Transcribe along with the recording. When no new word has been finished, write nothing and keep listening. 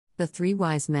The Three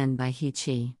Wise Men by He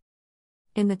Chi.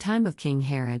 In the time of King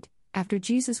Herod, after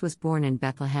Jesus was born in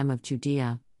Bethlehem of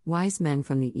Judea, wise men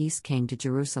from the east came to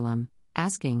Jerusalem,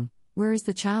 asking, "Where is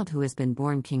the child who has been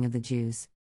born King of the Jews?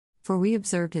 For we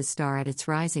observed his star at its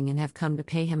rising and have come to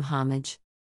pay him homage."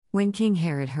 When King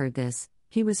Herod heard this,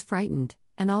 he was frightened,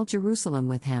 and all Jerusalem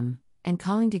with him, and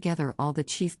calling together all the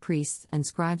chief priests and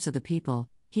scribes of the people,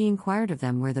 he inquired of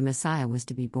them where the Messiah was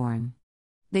to be born.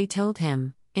 They told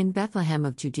him, "In Bethlehem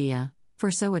of Judea, for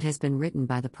so it has been written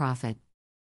by the prophet.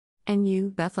 And you,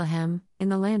 Bethlehem, in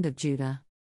the land of Judah,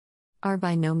 are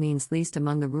by no means least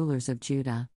among the rulers of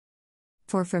Judah.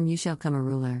 For from you shall come a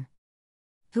ruler,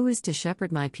 who is to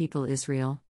shepherd my people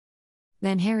Israel."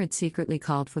 Then Herod secretly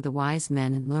called for the wise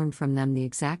men and learned from them the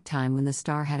exact time when the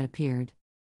star had appeared.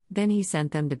 Then he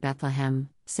sent them to Bethlehem,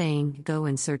 saying, "Go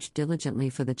and search diligently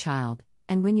for the child,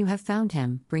 and when you have found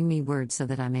him, bring me word so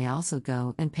that I may also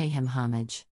go and pay him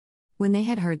homage." When they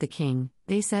had heard the king,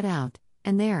 they set out,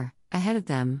 and there, ahead of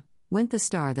them, went the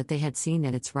star that they had seen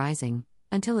at its rising,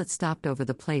 until it stopped over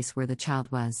the place where the child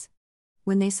was.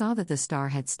 When they saw that the star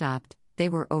had stopped, they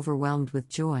were overwhelmed with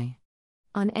joy.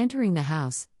 On entering the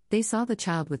house, they saw the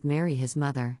child with Mary his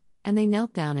mother, and they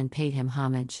knelt down and paid him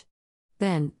homage.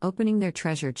 Then, opening their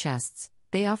treasure chests,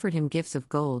 they offered him gifts of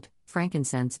gold,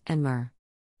 frankincense, and myrrh.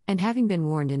 And having been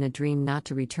warned in a dream not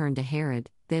to return to Herod,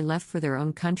 they left for their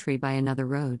own country by another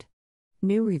road.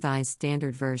 New Revised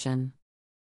Standard Version.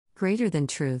 Greater than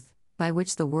truth, by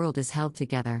which the world is held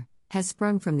together, has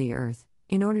sprung from the earth,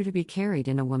 in order to be carried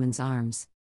in a woman's arms.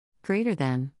 Greater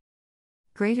than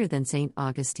St.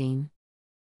 Augustine.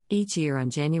 Each year on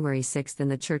January 6th in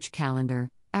the church calendar,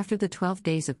 after the 12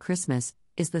 days of Christmas,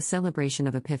 is the celebration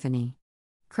of Epiphany.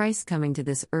 Christ coming to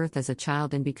this earth as a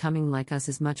child and becoming like us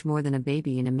is much more than a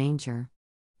baby in a manger.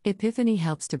 Epiphany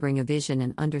helps to bring a vision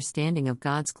and understanding of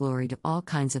God's glory to all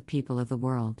kinds of people of the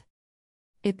world.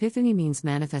 Epiphany means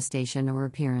manifestation or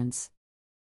appearance.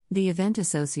 The event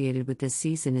associated with this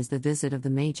season is the visit of the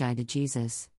Magi to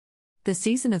Jesus. The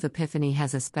season of Epiphany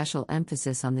has a special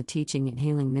emphasis on the teaching and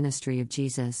healing ministry of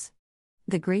Jesus.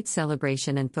 The great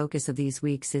celebration and focus of these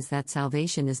weeks is that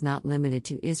salvation is not limited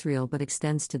to Israel but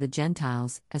extends to the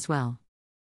Gentiles, as well.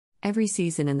 Every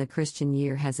season in the Christian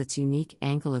year has its unique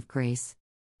angle of grace.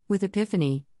 With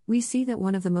Epiphany, we see that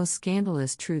one of the most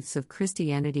scandalous truths of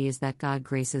Christianity is that God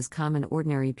graces common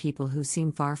ordinary people who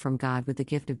seem far from God with the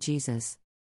gift of Jesus.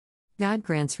 God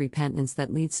grants repentance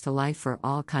that leads to life for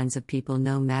all kinds of people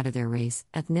no matter their race,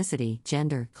 ethnicity,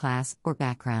 gender, class, or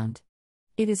background.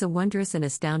 It is a wondrous and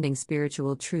astounding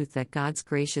spiritual truth that God's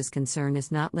gracious concern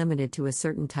is not limited to a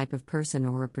certain type of person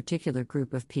or a particular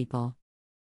group of people.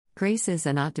 Grace is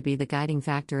and ought to be the guiding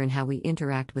factor in how we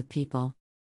interact with people.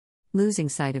 Losing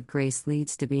sight of grace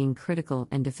leads to being critical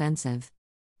and defensive.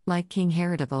 Like King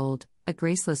Herod of old, a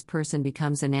graceless person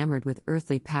becomes enamored with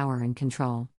earthly power and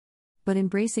control. But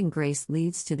embracing grace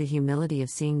leads to the humility of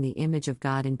seeing the image of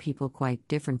God in people quite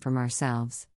different from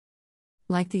ourselves.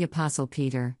 Like the Apostle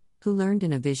Peter, who learned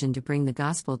in a vision to bring the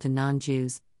gospel to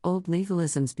non-Jews, old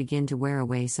legalisms begin to wear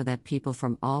away so that people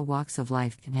from all walks of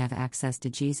life can have access to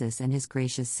Jesus and his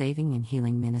gracious saving and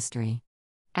healing ministry.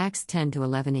 Acts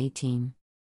 10-11-18.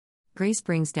 Grace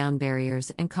brings down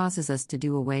barriers and causes us to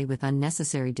do away with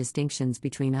unnecessary distinctions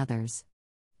between others.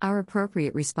 Our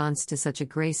appropriate response to such a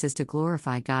grace is to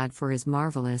glorify God for his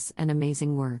marvelous and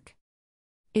amazing work.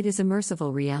 It is a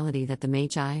merciful reality that the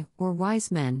Magi, or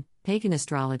wise men, pagan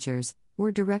astrologers,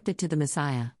 were directed to the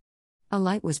Messiah. A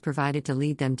light was provided to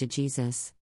lead them to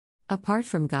Jesus. Apart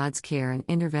from God's care and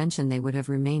intervention, they would have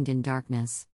remained in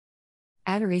darkness.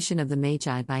 Adoration of the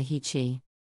Magi by He Chi.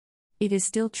 It is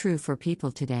still true for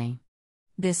people today.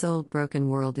 This old broken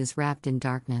world is wrapped in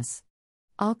darkness.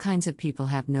 All kinds of people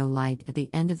have no light at the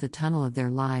end of the tunnel of their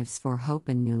lives for hope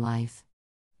and new life.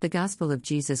 The gospel of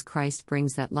Jesus Christ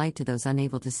brings that light to those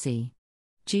unable to see.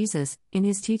 Jesus, in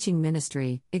his teaching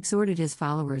ministry, exhorted his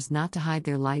followers not to hide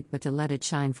their light but to let it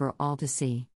shine for all to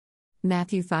see.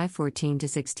 Matthew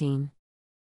 5:14-16.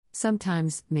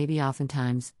 Sometimes, maybe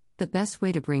oftentimes, the best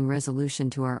way to bring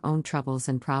resolution to our own troubles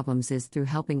and problems is through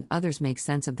helping others make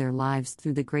sense of their lives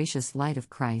through the gracious light of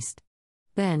Christ.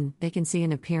 Then, they can see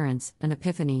an appearance, an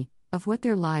epiphany, of what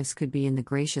their lives could be in the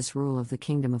gracious rule of the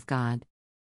kingdom of God.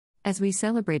 As we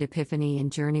celebrate Epiphany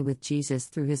and journey with Jesus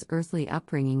through his earthly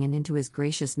upbringing and into his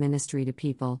gracious ministry to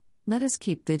people, let us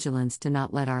keep vigilance to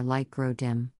not let our light grow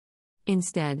dim.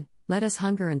 Instead, let us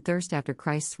hunger and thirst after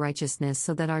Christ's righteousness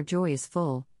so that our joy is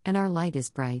full, and our light is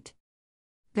bright.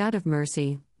 God of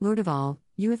mercy, Lord of all,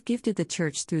 you have gifted the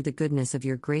Church through the goodness of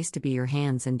your grace to be your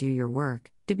hands and do your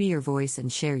work, to be your voice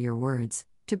and share your words,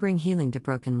 to bring healing to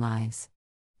broken lives.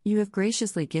 You have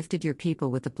graciously gifted your people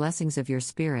with the blessings of your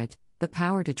Spirit, the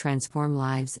power to transform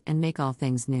lives and make all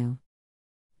things new.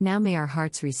 Now may our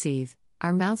hearts receive,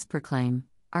 our mouths proclaim,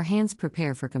 our hands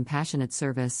prepare for compassionate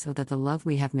service so that the love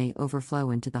we have may overflow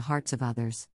into the hearts of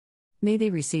others. May they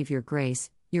receive your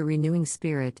grace, your renewing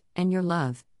Spirit, and your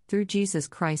love, through Jesus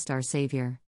Christ our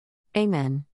Savior. Amen.